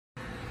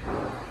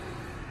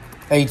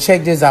Hey,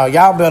 check this out.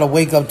 Y'all better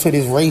wake up to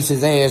this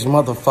racist ass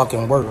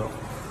motherfucking world.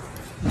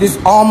 This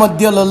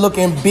armadillo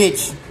looking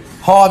bitch,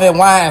 Harvey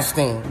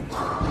Weinstein,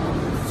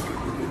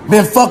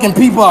 been fucking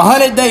people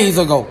 100 days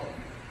ago.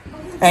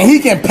 And he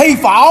can pay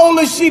for all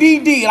the shit he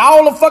did,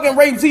 all the fucking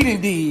rapes he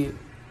done did.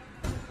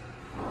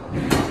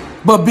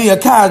 But Bill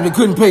Cosby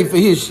couldn't pay for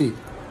his shit.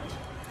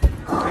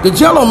 The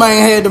Jello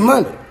man had the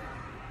money.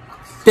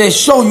 That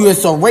show you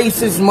it's a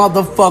racist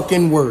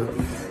motherfucking world.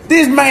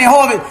 This man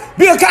Harvey,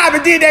 Bill Cosby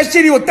did that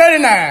shit, he was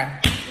 39.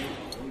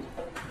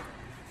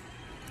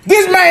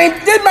 This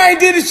man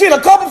did this shit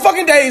a couple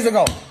fucking days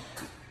ago.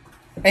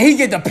 And he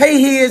get to pay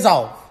his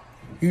off.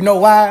 You know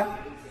why?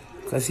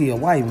 Because he a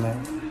white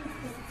man.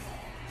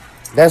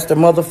 That's the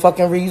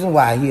motherfucking reason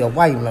why he a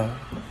white man.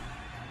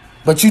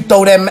 But you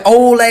throw that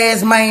old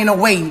ass man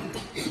away.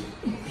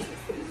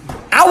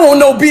 I won't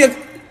know Bill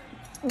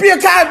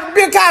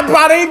Cosby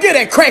probably ain't get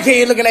that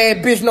crackhead looking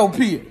ass bitch no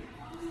pill.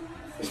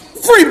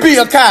 Free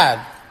Bill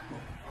Cosby.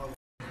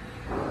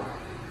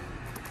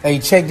 Hey,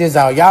 check this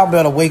out. Y'all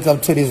better wake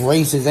up to this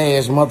racist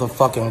ass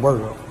motherfucking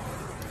world.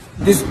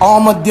 This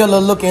armadillo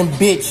looking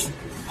bitch,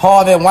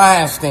 Harvey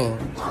Weinstein,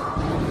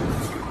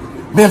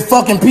 been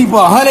fucking people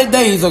 100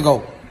 days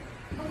ago.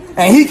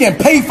 And he can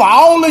pay for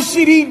all the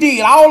shit he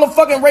did, all the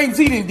fucking rapes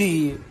he done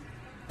did.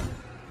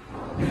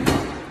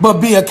 But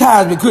Bill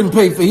Cosby couldn't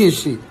pay for his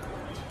shit.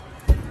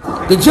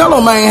 The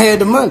Jello man had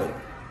the money.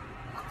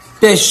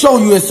 That show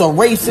you it's a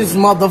racist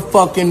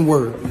motherfucking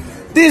world.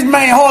 This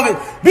man Harvey,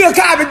 Bill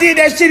Cosby did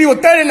that shit, he was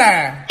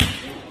 39.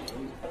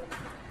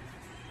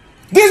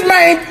 This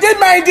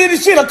man did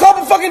this shit a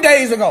couple fucking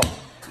days ago.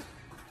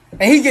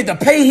 And he get to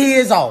pay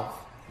his off.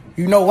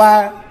 You know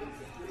why?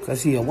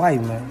 Because he a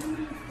white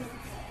man.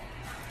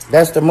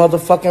 That's the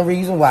motherfucking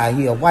reason why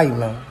he a white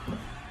man.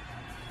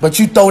 But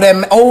you throw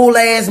that old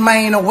ass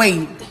man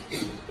away.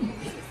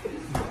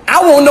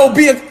 I won't know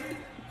Bill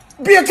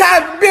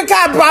Cosby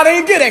probably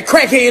ain't get that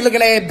crackhead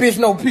looking ass bitch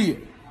no pill.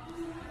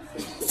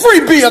 Free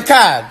Bill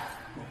Cosby.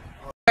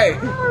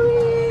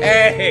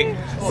 Hey,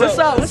 what's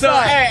up?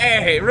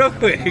 Hey, real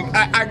quick,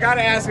 I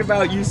gotta ask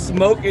about you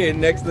smoking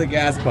next to the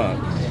gas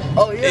pump.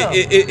 Oh yeah.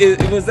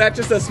 Was that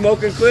just a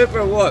smoking clip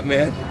or what,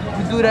 man?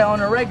 You do that on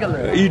the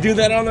regular. You do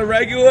that on the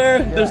regular?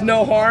 Yeah. There's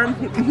no harm?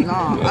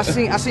 Nah, I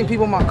seen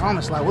people in my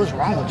comments like, what's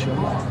wrong with you?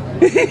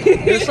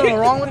 There's something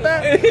wrong with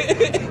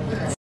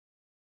that?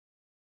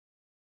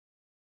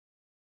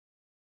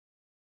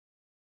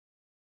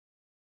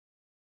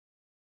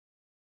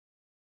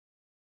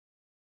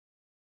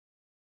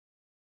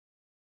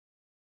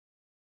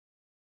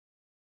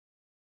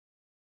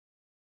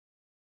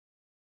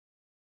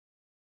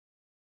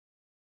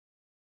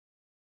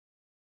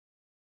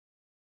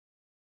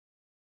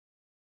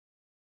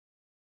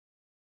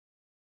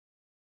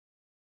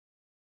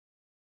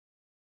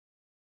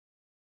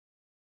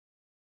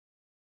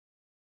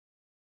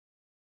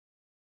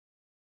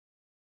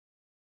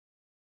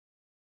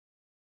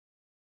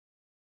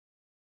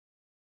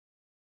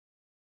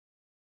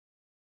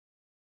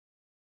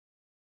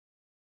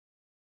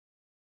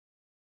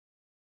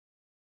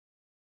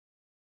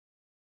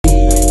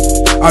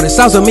 All the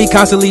sounds of me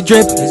constantly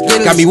dripping.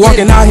 Got me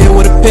walking out here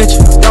with a pitcher.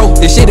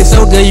 This shit is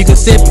so good you can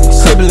sip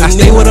it. I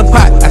stay with a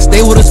pot, I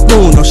stay with a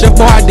spoon. No chef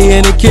Boyardee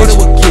in the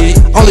kitchen.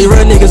 Only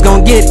real niggas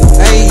gon' get it.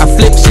 I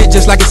flip shit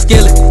just like a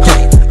skillet.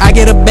 I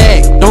get a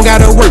bag, don't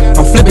gotta work.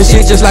 I'm flipping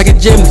shit just like a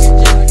gymnast.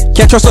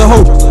 Can't trust a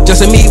hoe,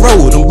 just a meat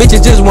roll. Them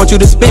bitches just want you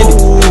to spend it.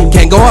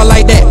 Can't go out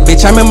like that,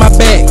 bitch, I'm in my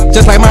bag.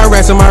 Just like my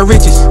rats and my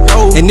riches.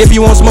 And if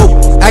you want smoke,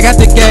 I got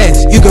the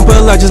gas. You can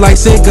pull up just like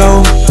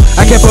Sicko.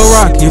 I kept a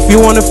rock, if you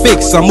wanna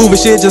fix. I'm moving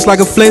shit just like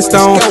a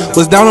Flintstone.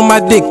 Was down on my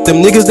dick,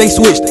 them niggas they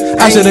switched.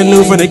 I shoulda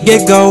knew from the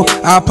get-go.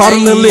 I bought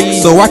them the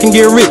lick so I can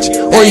get rich.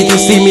 Or you can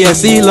see me at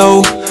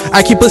CeeLo.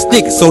 I keep a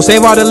stick, so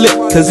save all the lip,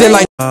 cause it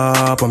like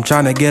I'm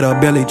tryna get a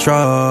Billy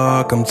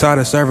truck. I'm tired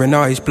of serving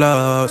all these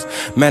plugs.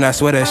 Man, I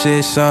swear that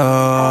shit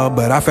suck.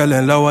 But I fell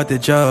in love with the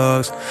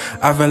jugs.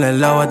 I fell in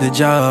love with the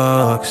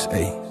jugs.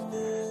 Hey.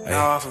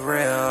 Nah, for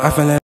real. I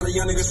fell in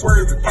young niggas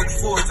swerving, pocket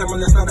full, tell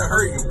me that's not a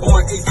hurt.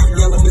 Born ace,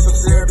 yelling, miss some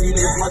syrup. You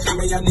niggas watching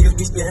me, y'all niggas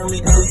be sparing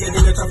me. Niggas say they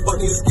let y'all fuck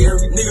niggas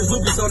scary. Niggas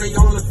loopy, so they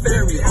on the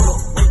ferry.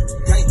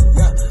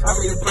 I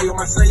made a play on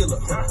my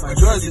cellular. My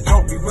drugs, it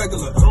don't be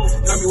regular.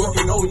 Got me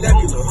walking no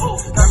nebula.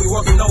 Got me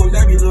walking no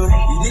nebula.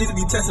 You need to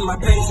be testing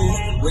my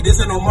patience. But this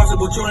ain't no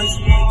multiple choice.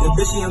 Your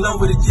bitch, she in love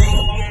with a G.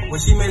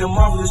 When she made a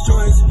marvelous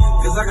choice.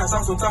 Cause I got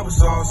sauce on top of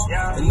sauce.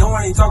 And no,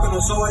 I ain't talking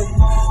no soy.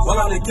 While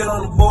I'm the kid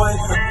on the boy.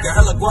 Got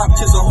hella guap,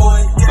 chips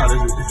ahoy.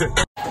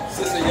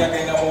 Sister young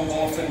ain't no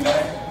one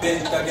tonight.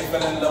 Been thuggin',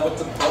 fell in love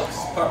with the books.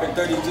 Poppin'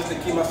 30 just to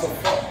keep myself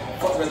up.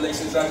 Fuck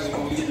relations, I just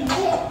gon' leave you.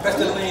 Pass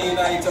the lean,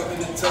 I ain't talking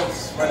to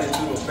toast. Running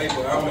through the paper,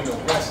 I'm in the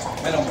rush.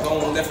 Man, I'm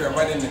going left and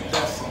right in the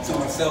dust. To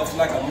myself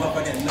like a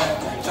motherfucking nut.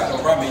 Try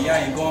to rob me,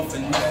 I ain't going for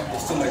nothing.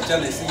 There's too much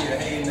jealousy,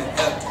 you're hating the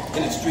hell.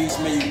 In the streets,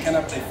 man, you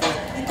cannot play fair.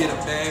 You get a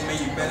bag, man,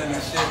 you better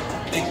than shit.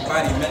 Big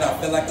body, man, I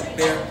feel like a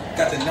bear.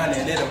 Got the 9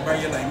 and it'll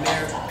burn you like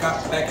nair. Cop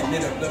back and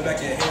it'll blow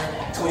back your hair.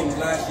 Twin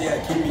lines, yeah,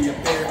 keep me a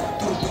pair.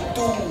 Doo, doo,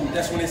 doo.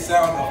 that's when it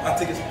sound off. I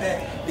take his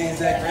pack, then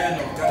Zach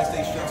random. Gotta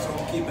stay strapped, so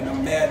I'm keeping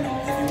them mad. If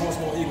you want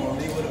smoke, he gon'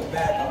 leave with a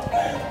bag up.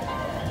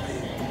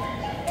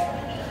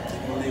 He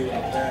gon' leave with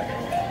a bag up.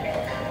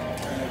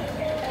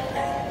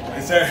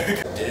 Yes, sir.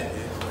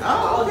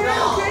 Oh,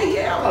 okay,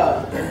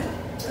 yeah.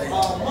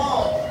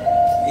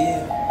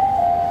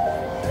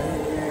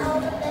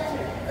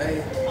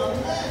 Hey.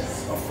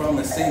 I'm from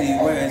a city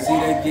where it's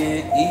either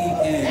get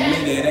eaten.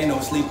 Nigga, ain't no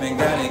sleeping,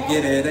 gotta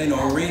get it, ain't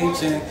no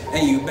reaching.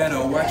 And you better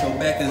watch your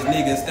back, cause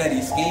niggas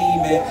steady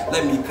scheming.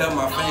 Let me cut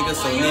my fingers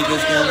so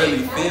niggas can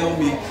really feel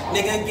me.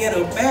 Nigga, get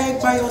a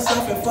bag by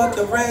yourself and fuck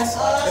the rest.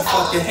 And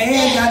fuck your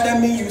hand, got that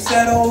mean you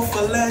settle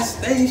for less.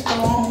 Stay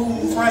strong,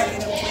 move right,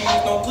 and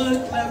please don't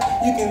look left.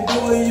 You can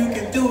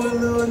do it,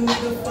 little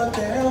nigga, fuck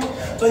the hell.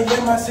 But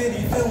yeah, my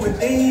city filled with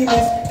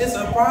demons, it's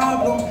a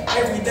problem.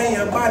 Every day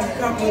a body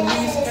cop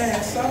police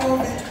can't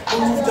solve it.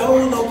 Move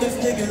dolo, cause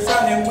niggas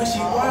out here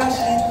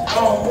wishy-washy. I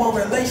don't want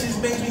relations,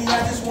 baby,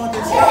 I just want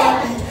this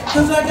hobby.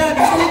 Cause I got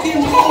this sneaky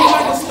move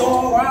like a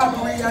store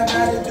robbery. I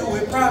gotta do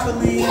it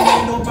properly and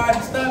ain't nobody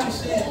stopping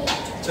shit.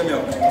 Check me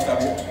out, man, I'll stop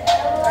you.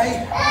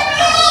 Hey.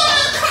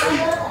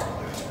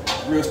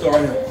 Real story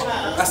right here.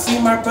 I see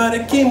my brother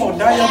Chemo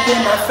die up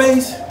in my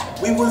face.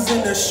 We was in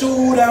the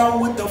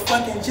shootout with the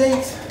fucking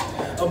Jakes.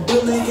 A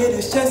bullet hit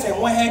his chest and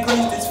one had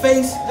grazed his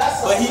face.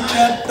 But he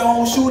kept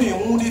on shooting,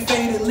 wounded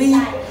fatally.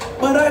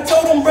 But I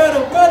told him,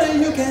 brother,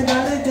 you can't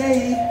die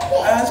today.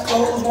 Eyes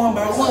closed one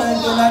by one,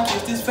 then I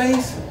kissed his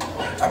face.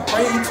 I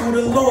prayed to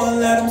the Lord,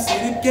 let him see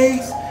the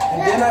gates.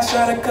 And then I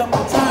shot a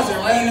couple times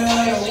and ran the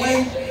other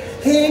way.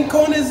 Hitting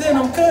corners and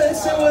I'm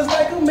cuts, it was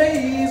like a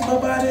maze.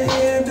 But by the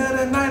end of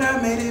the night,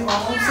 I made it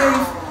home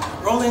safe.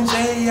 Rolling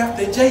J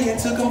after J and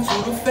took him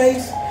to the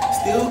face.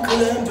 Still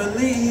couldn't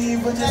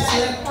believe what just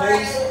took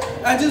place.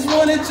 I just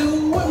wanted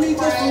you with me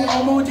just for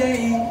one more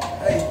day.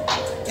 Hey,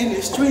 in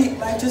the street,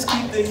 like just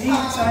keep the heat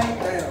tight.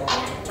 Damn.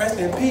 Rest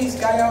in peace,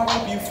 guy, I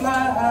hope you fly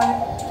high.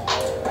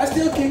 I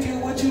still kick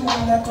it with you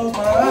when I close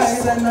my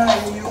eyes at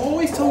night. You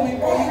always told me,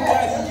 boy, you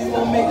got it, you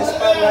gon' make the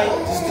spotlight.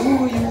 Just do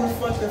what you would,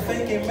 fuck the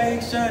fake and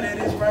make sure that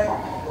it's right.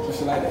 Some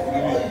shit like that,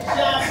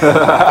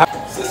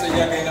 Sister,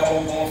 young ain't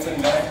no more for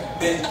night.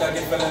 Been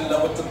thuggin', fell in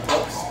love with the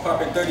books.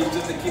 Poppin' 30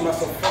 just to keep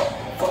myself up.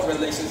 Fuck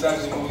relations, I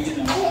just gon' leave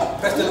them.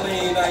 Pass the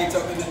lean, I ain't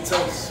talking to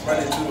toast. Right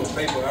into the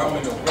paper, I'm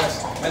in the rush.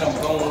 Man, I'm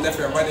gone, left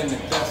it right in the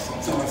dust.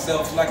 To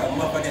myself like a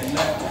motherfucking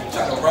nut.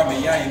 Try to rob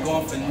me, I ain't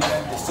going for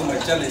nothing. There's too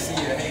much jealousy,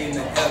 you hating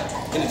the hell.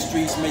 In the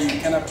streets, man, you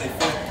cannot play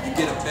fair. You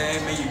get a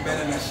bag, man, you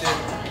better not share.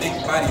 Big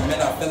body, man,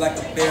 I feel like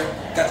a bear.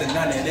 Got the 9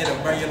 and it'll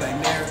burn you like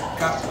nair.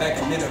 Cop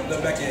back and it'll blow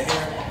back your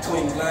hair.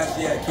 Twin glass,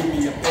 yeah, keep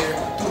me a bear.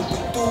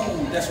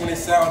 That's when it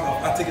sound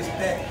off. I take his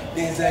pack,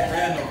 then Zach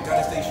random.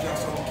 Gotta stay strapped,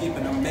 so I'm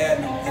keeping them mad.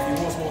 If you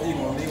want smoke, he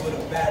gon' leave with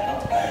a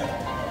bag up.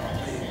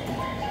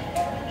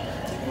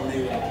 He gon'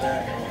 leave with a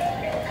bag up.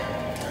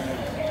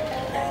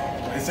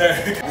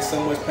 There's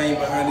so much pain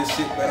behind this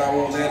shit, but I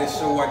won't let it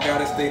show. I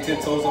gotta stay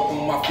 10 toes up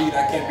on my feet,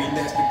 I can't be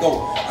next to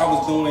go. I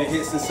was doing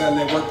hits and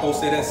selling work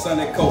posts at that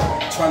Sunny Coat.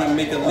 Trying to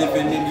make a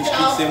living in these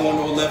streets and want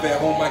no love at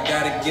home. I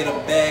gotta get a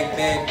bag.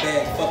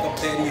 Fuck a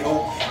petty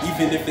hoe.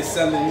 Even if it's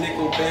selling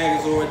nickel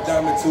bags or a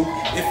dime or two.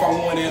 If I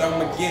want it,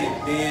 I'ma get it,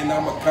 then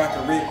I'ma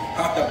conquer it.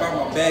 Hopped up out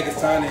my bag, it's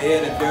time to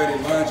air the dirty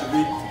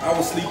lingerie. I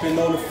was sleeping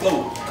on the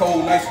floor,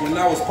 cold nights when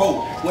I was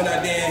poor. When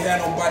I didn't have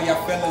nobody, I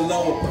fell in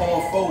love with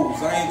porn foes.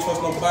 I ain't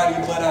trust nobody,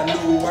 but I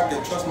knew I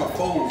could trust my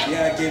foes.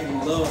 Yeah, I gave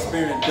them love,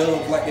 spirit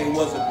doves like they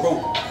was a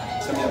broke.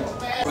 Some of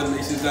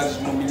relations, I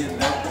just want me to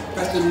know.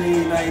 Pass the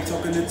lean, I ain't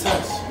talking to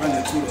touch.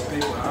 Running to the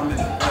paper, I'm in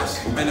the rush.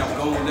 Man, I'm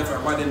going left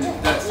right in the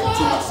dust. To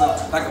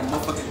myself, like a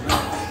motherfucking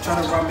nut.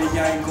 Tryna rob me,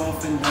 I ain't going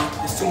for nothing.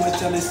 There's too much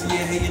jealousy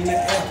and hate in the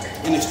air.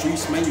 In the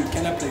streets, man, you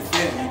cannot play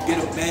fair. You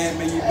get a bag,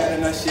 man, you better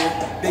not share.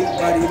 Big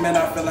body, man,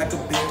 I feel like a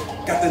bear.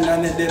 Got the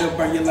 9 that'll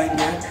burn you like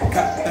nair.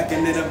 Cop back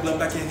and it'll blow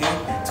back your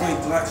hair. Twin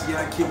glocks,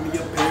 yeah, I keep me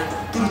a pair.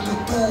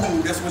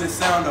 That's what it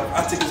sound of.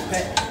 I take his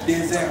pack,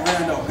 then Zach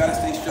random. Gotta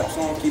stay strapped,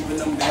 so I'm keeping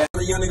them mad.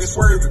 Young niggas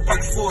swerving, back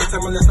and forth,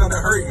 tell me that's not a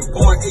hurt.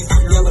 Born 8,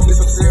 yellow, miss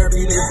some syrup.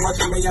 You niggas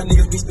watching me, y'all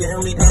niggas be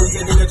sparing me. Niggas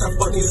getting that y'all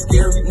fuck niggas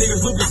scary.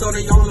 Niggas loopy, so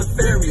they on the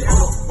ferry.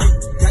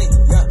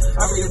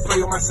 I made a play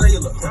on my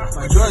cellular.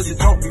 My drugs, it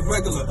don't be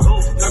regular.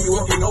 Got me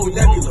walking on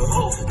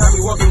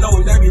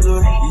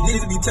nebula. You need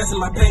to be testing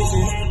my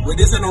patience.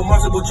 But this ain't no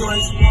multiple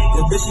choice.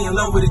 The bitch, she in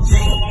love with a G.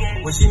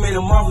 When she made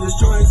a marvelous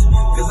choice.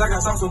 Cause I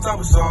got sauce on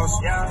top of sauce.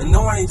 And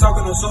no, I ain't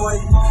talking no soy.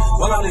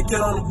 While I'm the kid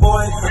on the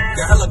boy.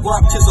 Got hella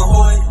guap, chips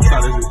ahoy.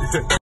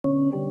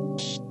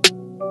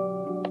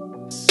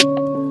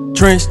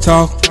 Trench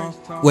talk,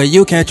 where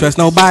you can't trust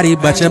nobody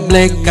but your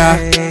blick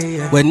eye.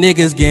 Where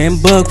niggas getting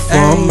booked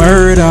for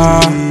murder.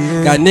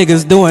 Got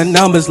niggas doing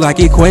numbers like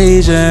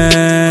equations.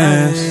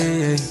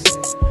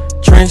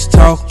 Trench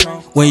talk,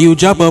 when you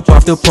jump up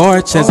off the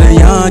porch as a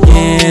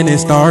youngin' and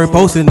start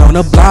posting on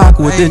the block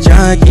with the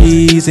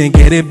junkies and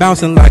get it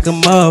bouncing like a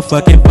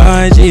motherfucking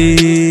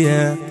bungee.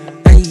 Yeah.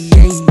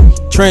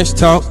 Trench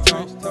talk,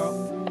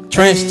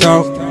 trench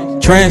talk,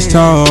 trench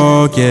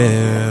talk,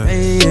 yeah.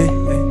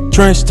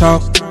 Trench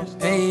talk.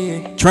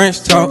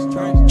 Trench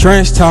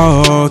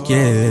talk,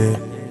 yeah.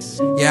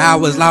 Yeah, I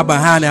was locked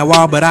behind that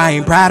wall, but I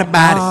ain't proud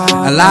about it.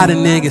 A lot of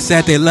niggas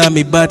said they love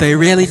me, but they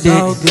really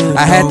didn't.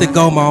 I had to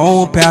go my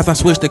own path, I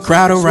switched the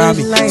crowd around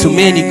me. Too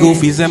many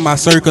goofies in my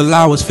circle,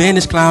 I was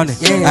finished clowning.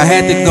 I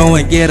had to go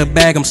and get a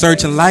bag, I'm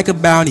searching like a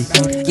bounty.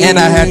 And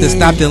I had to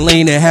stop the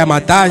lean and have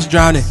my thighs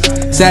drowning.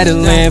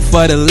 Settling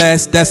for the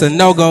less, that's a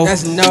no-go.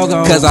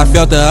 Cause I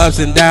felt the ups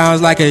and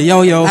downs like a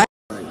yo-yo.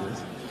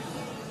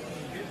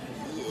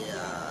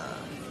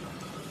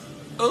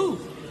 Ooh.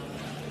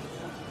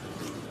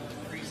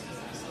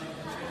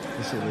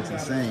 This shit looks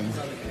insane.